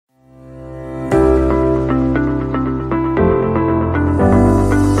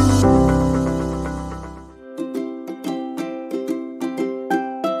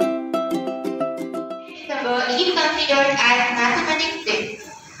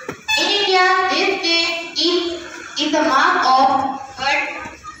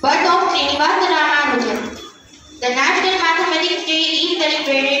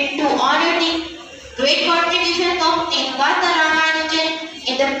Srinivasa Ramanujan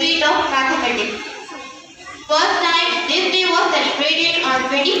in the field of mathematics. First time, this day was celebrated on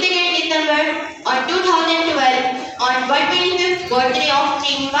 22nd December on 2012 on 125th birthday of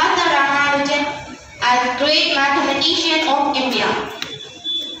Srinivasa Ramanujan as great mathematician of India.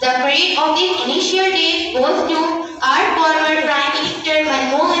 The credit of this initial day goes to our former Prime Minister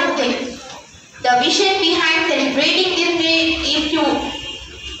Manmohan Singh. The vision behind celebrating this day is to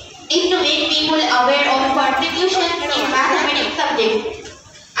make people aware of contributions in mathematics subject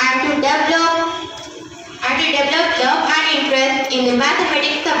and to develop love and interest in the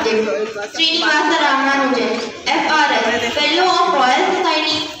mathematics subject. Srinivasa Ramanujan, FRS, Fellow of Royal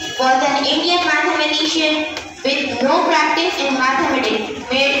Society, was an Indian mathematician with no practice in mathematics,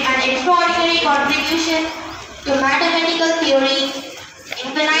 made an extraordinary contribution to mathematical theory,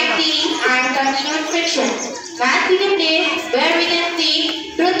 infinite series and continuous friction. Math is a place where we can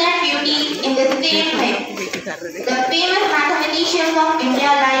see truth and beauty in the same thing. The famous mathematicians of India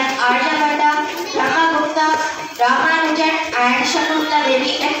like Aryabhatta, Brahmagupta, Ramanujan and Shakuntala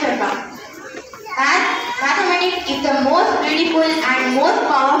Devi, etc. Mathematics is the most beautiful and most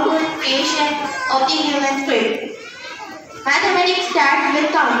powerful creation of the human spirit. Mathematics starts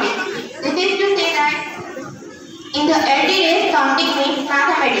with counting. This is to say that in the early days, counting means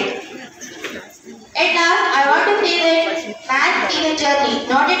mathematics. At last, I want to say that math is a journey,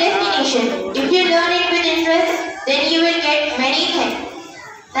 not a destination. If you learn it with interest, then you will get many things.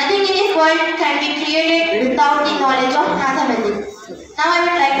 Nothing in this world can be created without the knowledge of mathematics. Now I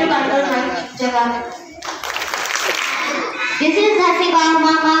would like to conclude my lecture. This is Hasiba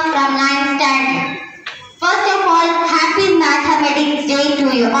Mama from 9th standard. First of all, happy Mathematics Day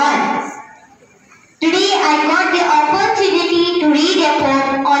to you all. Today I got the opportunity to read a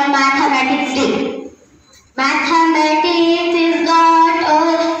poem on Mathematics Day. Mathematics is not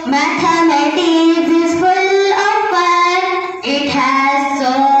all, mathematics is full of fun. It has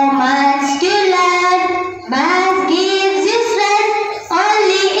so much to learn. Math gives you stress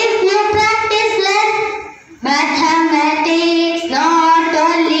only if you practice less. Mathematics not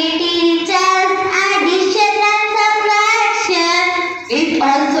only teaches addition and subtraction, it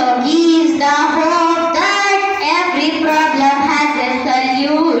also gives the hope that every problem has a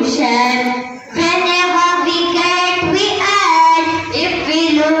solution. Whenever we get, we add. If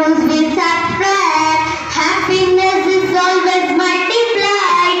we lose, we subtract. Happiness is always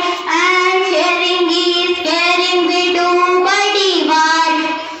multiplied, and sharing is caring. We do by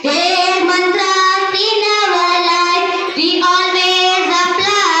divide. Their mantras in our life we always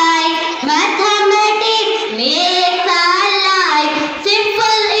apply. Mathematics makes our life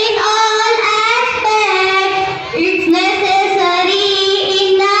simple in all aspects. It's necessary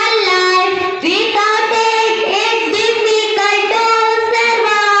in our life. Without it, it's difficult to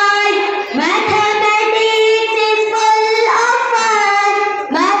survive. Mathematics is full of fun.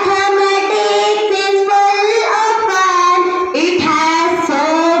 Mathematics is full of fun. It has so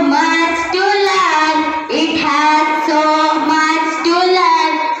much to learn. It has so much to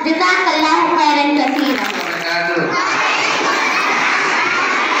learn. Jazakallahu khairan kaseeran.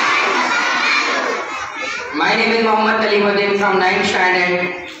 My name is Mohammad Kalimuddin from 9th standard.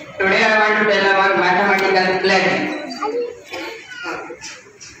 Today I want to tell about mathematical pledge.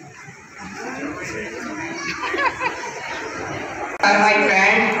 Are my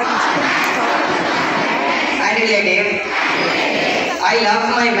friends and relatives. I love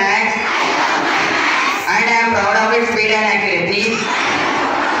my maths and I am proud of its speed and accuracy.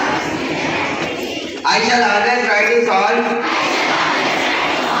 I shall always try to solve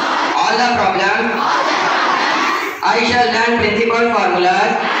all the problems. I shall learn principal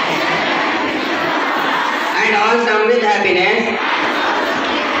formulas and all sum with happiness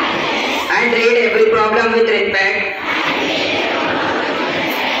and read every problem with respect.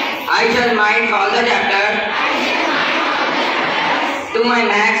 I shall mind all the chapters to my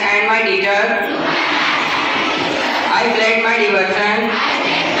maths and my teacher. I pledge my devotion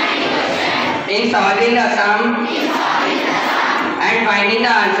in solving the sum and finding the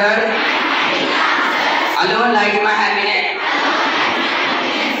answer. Alone lies my happiness.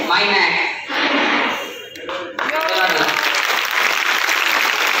 My maths.